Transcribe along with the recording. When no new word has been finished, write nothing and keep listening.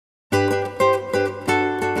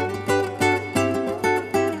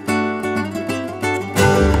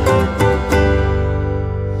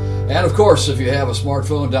of course, if you have a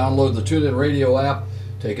smartphone, download the TuneIn Radio app.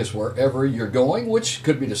 Take us wherever you're going, which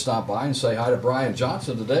could be to stop by and say hi to Brian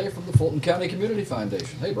Johnson today from the Fulton County Community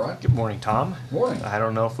Foundation. Hey, Brian. Good morning, Tom. Morning. I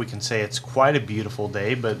don't know if we can say it's quite a beautiful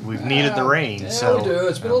day, but we've needed the rain. Yeah, so we do.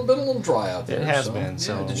 It's been a little dry out there. It has been.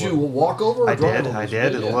 So did you walk over? Or I drive did. over? I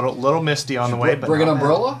did. Yeah. A little misty on the way, but bring an not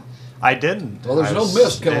umbrella? bad. I didn't. Well, there's no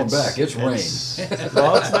mist coming back. It's rain.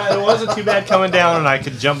 Well, it wasn't too bad coming down, and I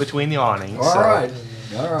could jump between the awnings. All right.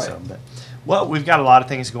 Well, we've got a lot of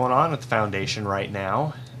things going on at the foundation right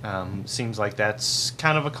now. Seems like that's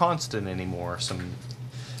kind of a constant anymore. Some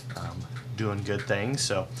doing good things.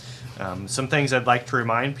 So, some things I'd like to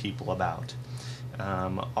remind people about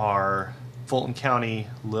are Fulton County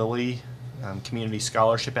Lilly Community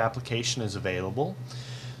Scholarship application is available.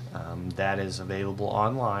 That is available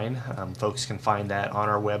online. Folks can find that on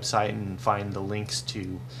our website and find the links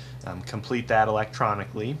to complete that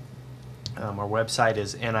electronically. Our website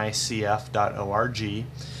is nicf.org.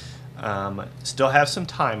 Still have some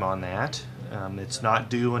time on that. It's not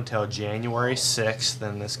due until January 6th,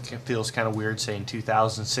 and this feels kind of weird saying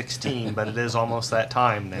 2016, but it is almost that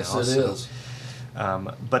time now. Yes, it is.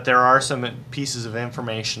 But there are some pieces of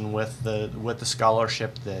information with the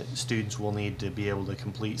scholarship that students will need to be able to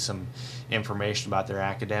complete some information about their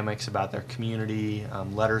academics, about their community.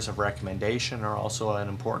 Letters of recommendation are also an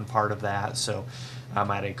important part of that. So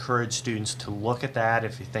I'd encourage students to look at that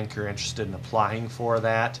if you think you're interested in applying for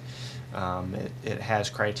that. It has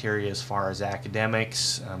criteria as far as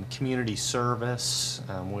academics, community service.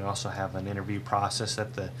 We also have an interview process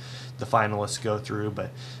that the finalists go through,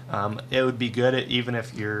 but it would be good even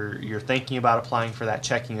if you're thinking about applying for that,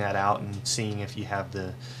 checking that out and seeing if you have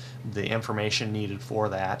the information needed for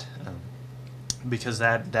that, because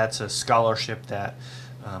that's a scholarship that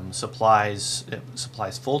supplies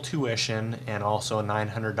full tuition and also a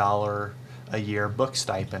 $900 a year book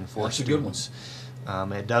stipend for That's students. A good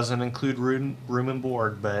one. It doesn't include room and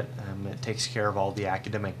board, but it takes care of all the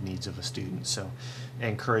academic needs of a student. So I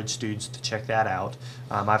encourage students to check that out.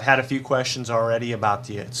 I've had a few questions already about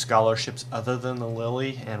the scholarships other than the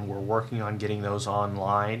Lilly, and we're working on getting those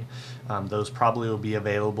online. Those probably will be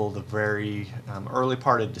available the very early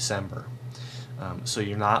part of December. So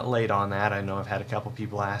you're not late on that. I know I've had a couple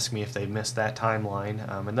people ask me if they missed that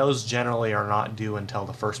timeline, and those generally are not due until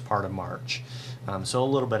the first part of March. So a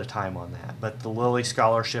little bit of time on that. But the Lilly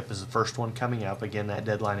Scholarship is the first one coming up. Again, that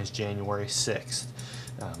deadline is January 6th.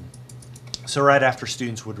 So right after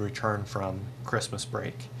students would return from Christmas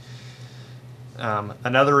break.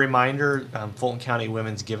 Another reminder, Fulton County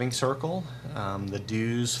Women's Giving Circle. The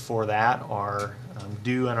dues for that are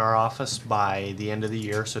due in our office by the end of the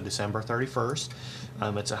year, so December 31st.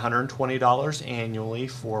 It's $120 annually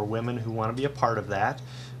for women who want to be a part of that.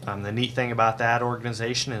 The neat thing about that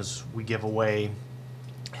organization is we give away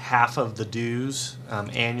half of the dues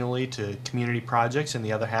annually to community projects, and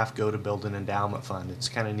the other half go to build an endowment fund. It's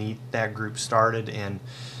kind of neat. That group started in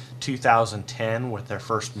 2010 with their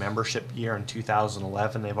first membership year in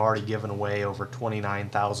 2011. They've already given away over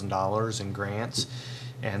 $29,000 in grants,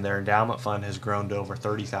 and their endowment fund has grown to over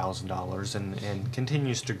 $30,000 and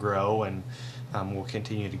continues to grow, and will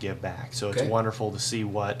continue to give back. So it's wonderful to see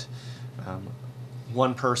what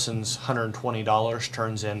one person's $120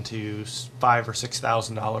 turns into $5,000 or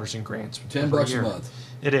 $6,000 in grants. $10 a month.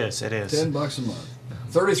 It is. $10 a month.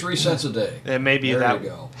 33 cents a day. It may be that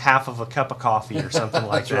half of a cup of coffee or something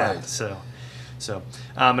like that. Right. So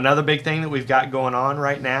another big thing that we've got going on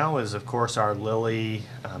right now is, of course, our Lilly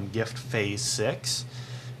Gift Phase 6.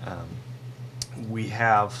 We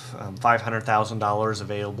have $500,000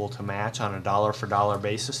 available to match on a dollar-for-dollar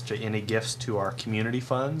basis to any gifts to our community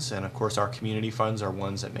funds. And, of course, our community funds are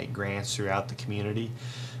ones that make grants throughout the community.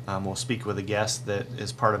 We'll speak with a guest that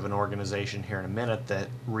is part of an organization here in a minute that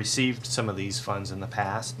received some of these funds in the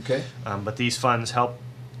past. Okay. But these funds help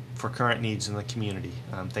for current needs in the community.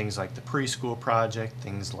 Things like the preschool project,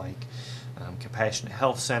 things like Compassionate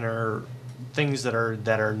Health Center, things that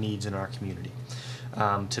are needs in our community.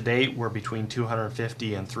 To date, we're between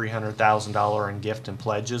 $250,000 and $300,000 in gift and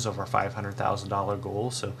pledges of our $500,000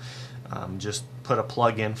 goal. So just put a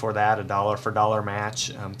plug in for that, a dollar-for-dollar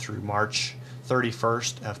match through March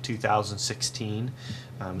 31st of 2016.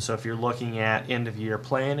 So if you're looking at end-of-year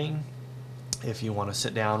planning, if you want to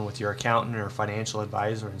sit down with your accountant or financial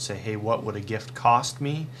advisor and say, hey, what would a gift cost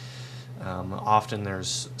me? Often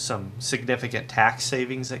there's some significant tax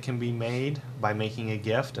savings that can be made by making a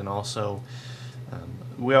gift, and also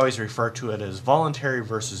we always refer to it as voluntary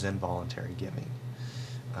versus involuntary giving.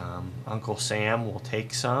 Uncle Sam will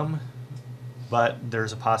take some, but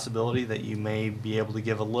there's a possibility that you may be able to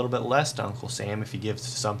give a little bit less to Uncle Sam if you give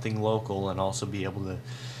something local, and also be able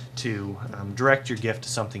to direct your gift to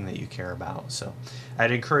something that you care about. So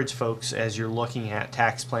I'd encourage folks, as you're looking at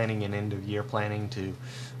tax planning and end of year planning, to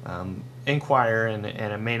inquire, and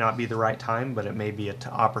it may not be the right time, but it may be an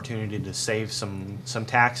opportunity to save some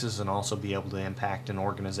taxes and also be able to impact an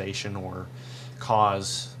organization or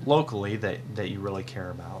cause locally that you really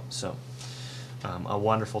care about. So a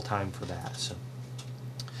wonderful time for that. So,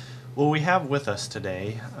 well, we have with us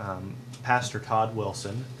today Pastor Todd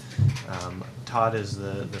Wilson. Todd is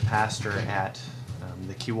the pastor at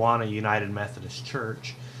the Kewanna United Methodist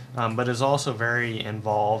Church, but is also very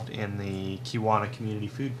involved in the Kewanna Community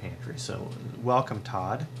Food Pantry. So welcome,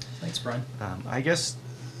 Todd. Thanks, Brian. I guess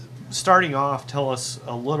starting off, tell us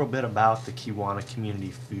a little bit about the Kewanna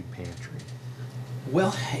Community Food Pantry.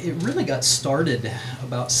 Well, it really got started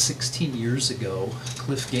about 16 years ago.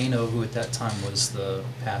 Cliff Gano, who at that time was the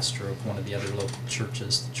pastor of one of the other local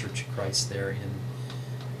churches, the Church of Christ there in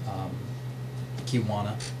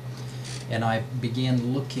Kewanna, and I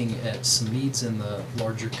began looking at some needs in the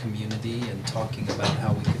larger community and talking about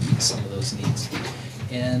how we could meet some of those needs.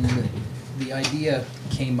 And the idea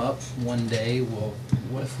came up one day, well,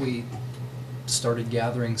 what if we started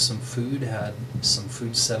gathering some food, had some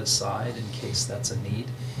food set aside in case that's a need?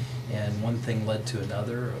 And one thing led to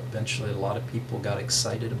another. Eventually a lot of people got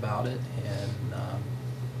excited about it, and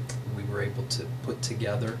we were able to put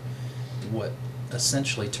together what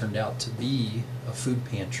essentially turned out to be a food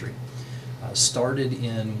pantry. Started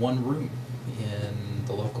in one room in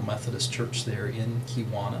the local Methodist church there in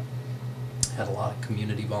Kewanna. Had a lot of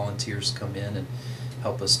community volunteers come in and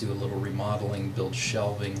help us do a little remodeling, build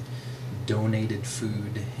shelving, donated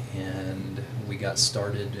food, and we got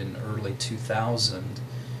started in early 2000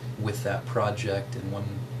 with that project in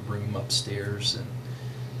one room upstairs, and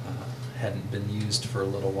hadn't been used for a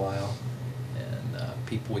little while.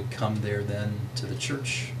 People would come there then to the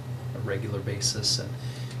church on a regular basis and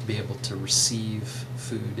be able to receive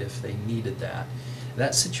food if they needed that.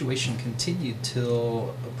 That situation continued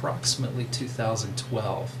till approximately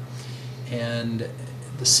 2012, and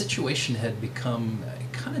the situation had become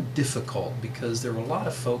kind of difficult because there were a lot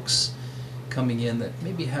of folks coming in that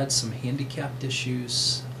maybe had some handicapped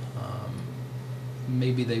issues.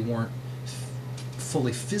 Maybe they weren't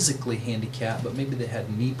fully physically handicapped, but maybe they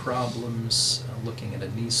had knee problems, looking at a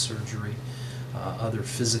knee surgery, other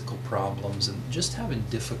physical problems, and just having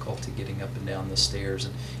difficulty getting up and down the stairs.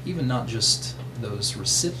 And even not just those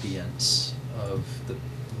recipients of the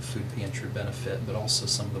food pantry benefit, but also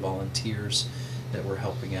some of the volunteers that were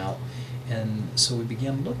helping out. And so we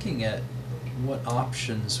began looking at what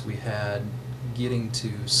options we had getting to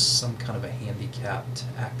some kind of a handicapped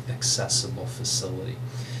accessible facility.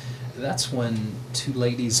 That's when two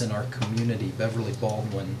ladies in our community, Beverly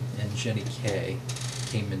Baldwin and Jenny Kay,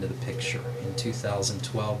 came into the picture. In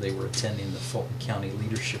 2012, they were attending the Fulton County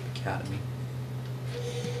Leadership Academy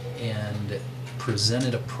and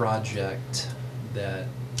presented a project that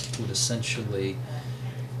would essentially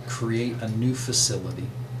create a new facility,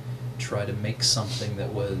 try to make something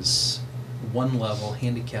that was one level,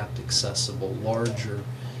 handicapped accessible, larger,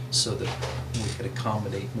 so that we could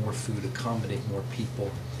accommodate more food, accommodate more people,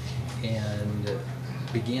 and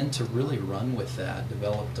began to really run with that,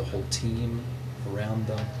 developed a whole team around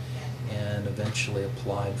them, and eventually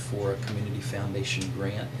applied for a Community Foundation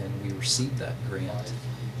grant, and we received that grant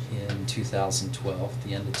in 2012,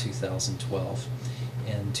 the end of 2012.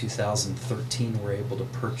 In 2013, we were able to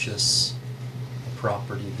purchase a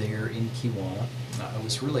property there in Kewanna. I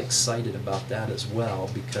was really excited about that as well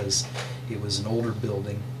because it was an older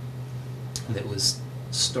building that was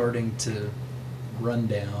starting to run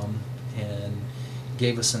down, and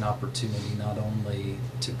gave us an opportunity not only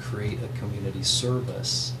to create a community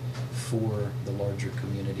service for the larger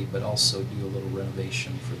community, but also do a little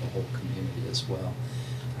renovation for the whole community as well.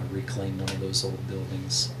 I reclaimed one of those old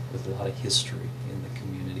buildings with a lot of history in the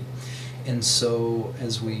community. And so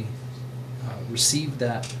as we received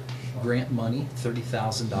that grant money,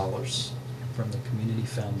 $30,000 from the Community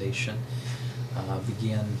Foundation,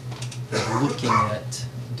 began looking at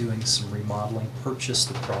doing some remodeling, purchased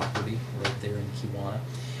the property right there in Kewanna,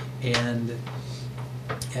 and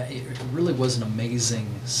it really was an amazing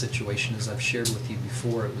situation. As I've shared with you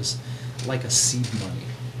before, it was like a seed money.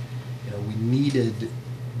 You know, we needed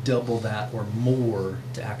double that or more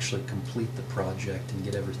to actually complete the project and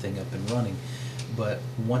get everything up and running. But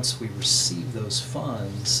once we received those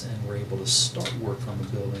funds and were able to start work on the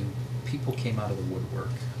building, people came out of the woodwork.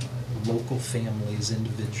 Local families,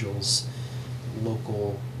 individuals,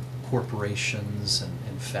 local corporations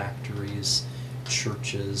and factories,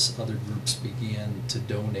 churches, other groups began to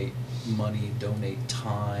donate money, donate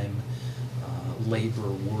time, labor,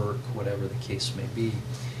 work, whatever the case may be.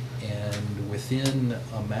 And within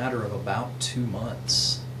a matter of about 2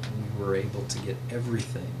 months, we were able to get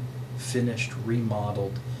everything finished,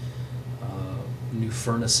 remodeled, new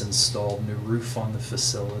furnace installed, new roof on the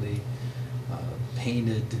facility,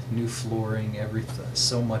 painted, new flooring, everything.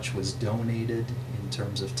 So much was donated in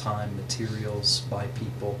terms of time, materials by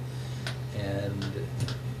people, and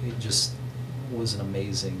it just was an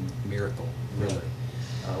amazing miracle, really.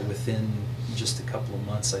 Within just a couple of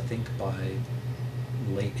months, I think by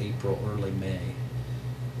late April, early May,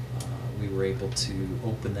 we were able to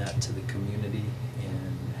open that to the community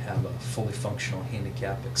and have a fully functional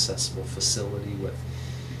handicap accessible facility with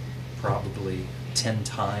probably 10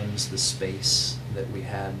 times the space that we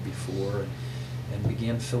had before, and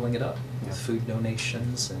began filling it up with food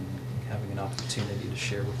donations and having an opportunity to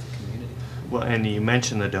share with the community. Well, and you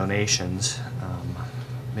mentioned the donations.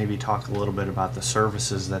 Maybe talk a little bit about the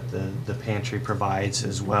services that the pantry provides,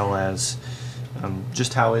 as well as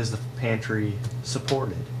just how is the pantry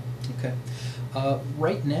supported? Okay.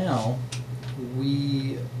 Right now,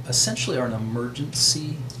 we essentially are an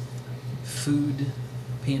emergency food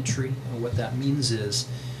pantry. And what that means is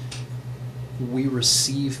we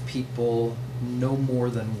receive people no more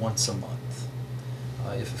than once a month.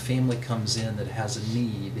 If a family comes in that has a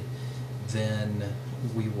need, then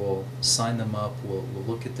we will sign them up, we'll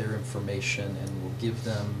look at their information, and we'll give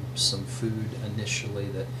them some food initially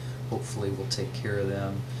that hopefully will take care of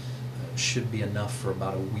them. Should be enough for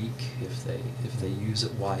about a week if they use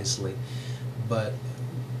it wisely. But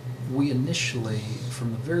we initially,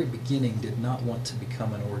 from the very beginning, did not want to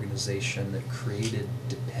become an organization that created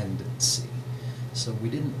dependency. So we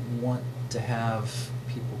didn't want to have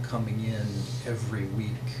people coming in every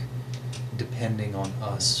week depending on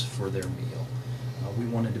us for their meal. We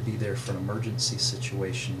wanted to be there for an emergency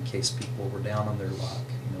situation in case people were down on their luck.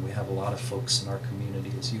 You know, we have a lot of folks in our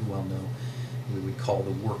community, as you well know, we would call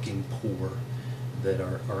the working poor, that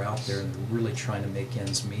are out there and they're really trying to make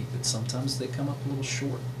ends meet, but sometimes they come up a little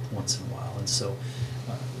short once in a while. And so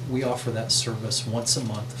we offer that service once a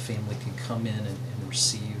month. The family can come in and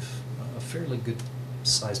receive a fairly good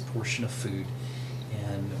sized portion of food.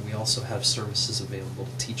 And we also have services available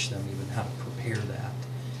to teach them even how to prepare that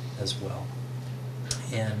as well.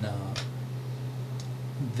 And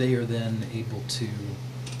they are then able to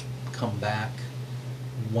come back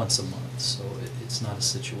once a month. So it's not a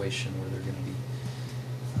situation where they're going to be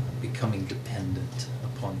becoming dependent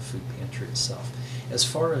upon the food pantry itself. As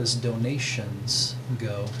far as donations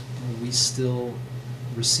go, we still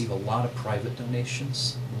receive a lot of private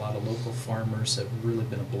donations. A lot of local farmers have really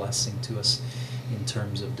been a blessing to us in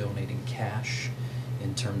terms of donating cash,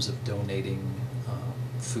 in terms of donating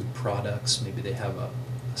food products. Maybe they have a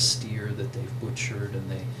steer that they've butchered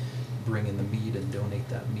and they bring in the meat and donate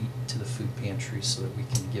that meat to the food pantry so that we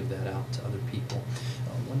can give that out to other people.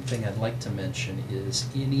 One thing I'd like to mention is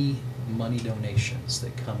any money donations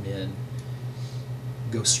that come in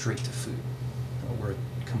go straight to food. We're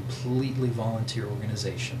a completely volunteer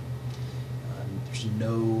organization. There's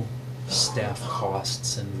no staff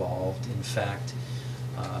costs involved. In fact,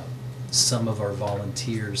 some of our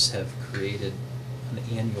volunteers have created an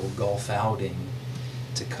annual golf outing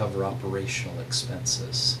to cover operational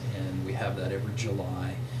expenses, and we have that every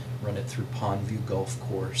July. Run it through Pondview Golf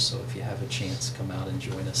Course, so if you have a chance, come out and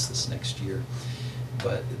join us this next year.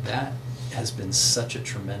 But that has been such a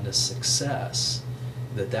tremendous success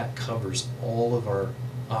that covers all of our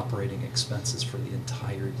operating expenses for the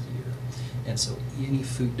entire year. And so any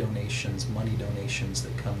food donations, money donations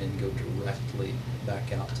that come in go directly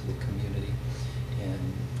back out to the community and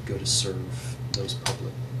go to serve those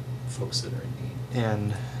public folks that are in need.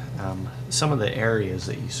 And some of the areas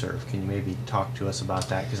that you serve, can you maybe talk to us about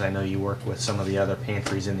that? Because I know you work with some of the other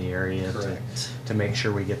pantries in the area to make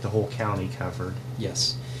sure we get the whole county covered.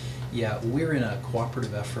 Yes. Yeah, we're in a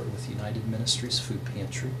cooperative effort with United Ministries Food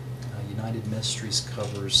Pantry. United Ministries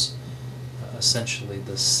covers essentially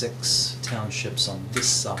the 6 townships on this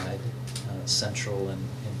side, central and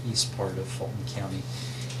east part of Fulton County.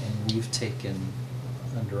 And we've taken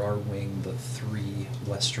under our wing the 3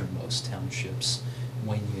 westernmost townships,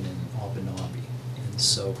 Wayne Union and Abenabi. And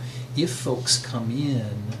so if folks come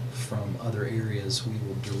in from other areas, we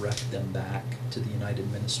will direct them back to the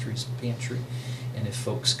United Ministries Pantry. And if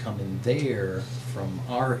folks come in there from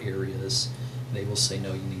our areas, they will say,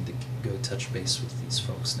 no, you need to go touch base with these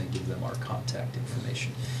folks, and they give them our contact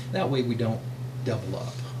information. That way we don't double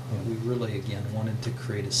up. We really, again, wanted to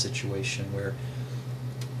create a situation where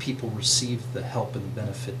people receive the help and the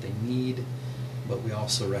benefit they need, but we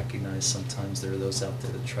also recognize sometimes there are those out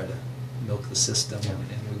there that try to milk the system,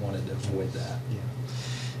 and we wanted to avoid that. Yeah.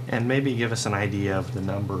 And maybe give us an idea of the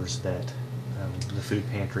numbers that the food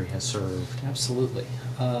pantry has served. Absolutely.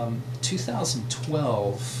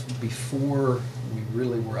 2012, before we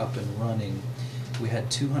really were up and running, we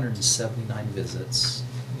had 279 visits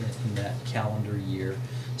in that calendar year,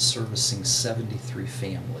 servicing 73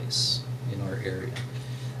 families in our area.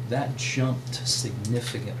 That jumped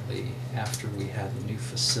significantly after we had the new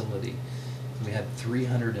facility. We had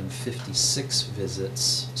 356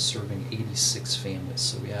 visits serving 86 families,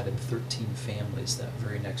 so we added 13 families that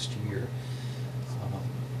very next year.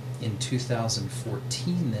 In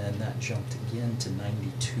 2014 then, that jumped again to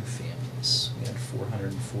 92 families. We had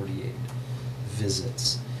 448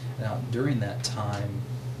 visits. Now, during that time,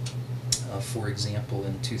 for example,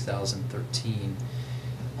 in 2013,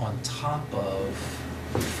 on top of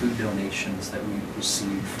the food donations that we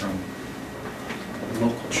received from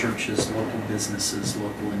local churches, local businesses,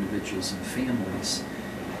 local individuals and families,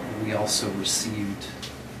 we also received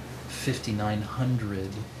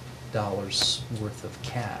 $5,900 worth of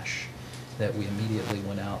cash that we immediately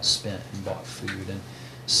went out, spent, and bought food. And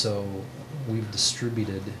so we've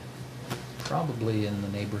distributed probably in the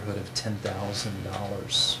neighborhood of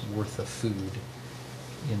 $10,000 worth of food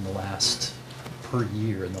in the last, per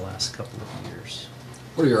year in the last couple of years.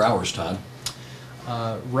 What are your hours, Todd?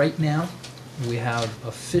 Right now, we have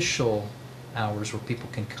official hours where people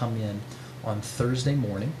can come in on Thursday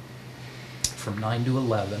morning from 9 to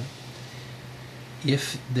 11.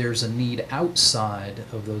 If there's a need outside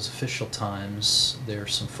of those official times,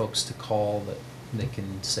 there's some folks to call that they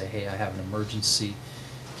can say, hey, I have an emergency.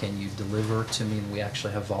 Can you deliver to me? And we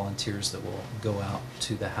actually have volunteers that will go out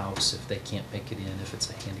to the house if they can't make it in, if it's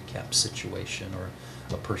a handicapped situation or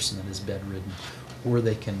a person that is bedridden, or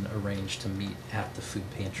they can arrange to meet at the food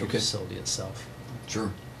pantry facility itself.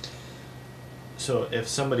 Sure. So if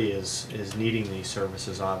somebody is needing these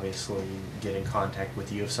services, obviously get in contact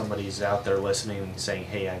with you. If somebody's out there listening and saying,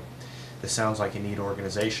 hey, this sounds like a neat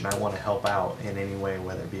organization, I want to help out in any way,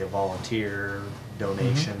 whether it be a volunteer,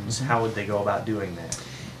 donations, how would they go about doing that?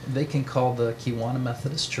 They can call the Kewanna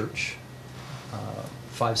Methodist Church,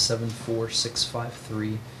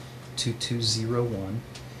 574-653-2201,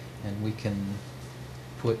 and we can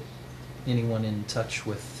put anyone in touch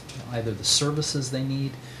with either the services they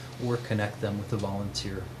need or connect them with a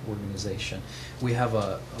volunteer organization. We have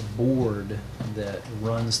a board that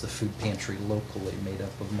runs the food pantry locally, made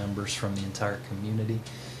up of members from the entire community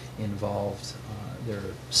involved. There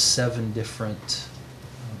are 7 different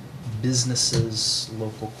businesses,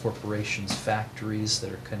 local corporations, factories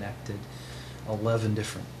that are connected, 11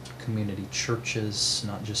 different community churches,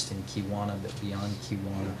 not just in Kewanna but beyond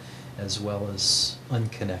Kewanna, as well as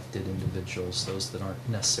unconnected individuals, those that aren't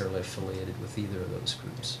necessarily affiliated with either of those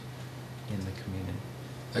groups in the community.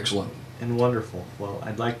 Excellent. And wonderful. Well,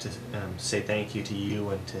 I'd like to say thank you to you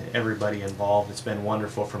and to everybody involved. It's been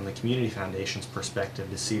wonderful from the Community Foundation's perspective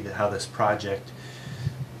to see how this project,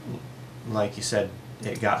 like you said,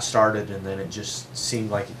 it got started and then it just seemed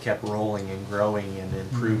like it kept rolling and growing and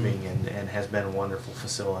improving and has been a wonderful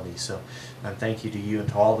facility. So thank you to you and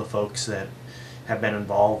to all the folks that have been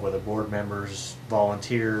involved, whether board members,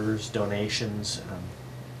 volunteers, donations,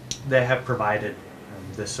 that have provided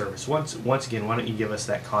this service. Once again, why don't you give us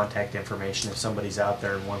that contact information if somebody's out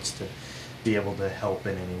there and wants to be able to help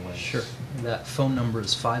in any way? Sure. That phone number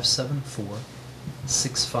is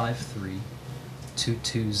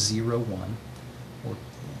 574-653-2201, or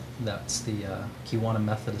that's the Kewanna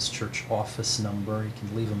Methodist Church office number. You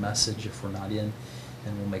can leave a message if we're not in,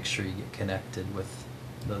 and we'll make sure you get connected with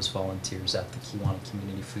those volunteers at the Kewanna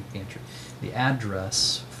Community Food Pantry. The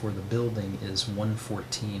address for the building is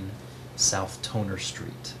 114 South Toner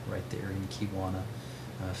Street, right there in Kewanna.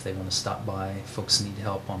 If they want to stop by, folks need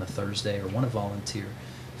help on a Thursday or want to volunteer,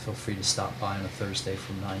 feel free to stop by on a Thursday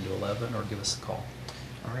from 9 to 11 or give us a call.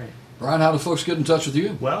 All right. Brian, how do folks get in touch with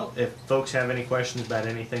you? Well, if folks have any questions about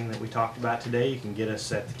anything that we talked about today, you can get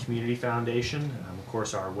us at the Community Foundation. Of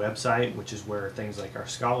course, our website, which is where things like our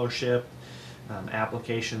scholarship,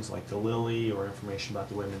 applications like the Lily, or information about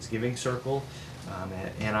the Women's Giving Circle,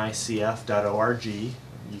 at nicf.org.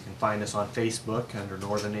 You can find us on Facebook under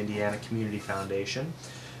Northern Indiana Community Foundation.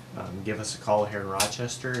 Give us a call here in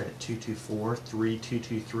Rochester at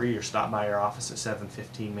 224-3223 or stop by our office at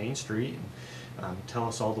 715 Main Street and tell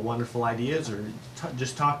us all the wonderful ideas, or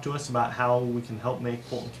just talk to us about how we can help make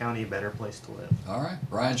Fulton County a better place to live. All right.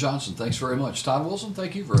 Brian Johnson, thanks very much. Todd Wilson,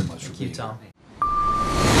 thank you very much for being here. Thank you, Tom.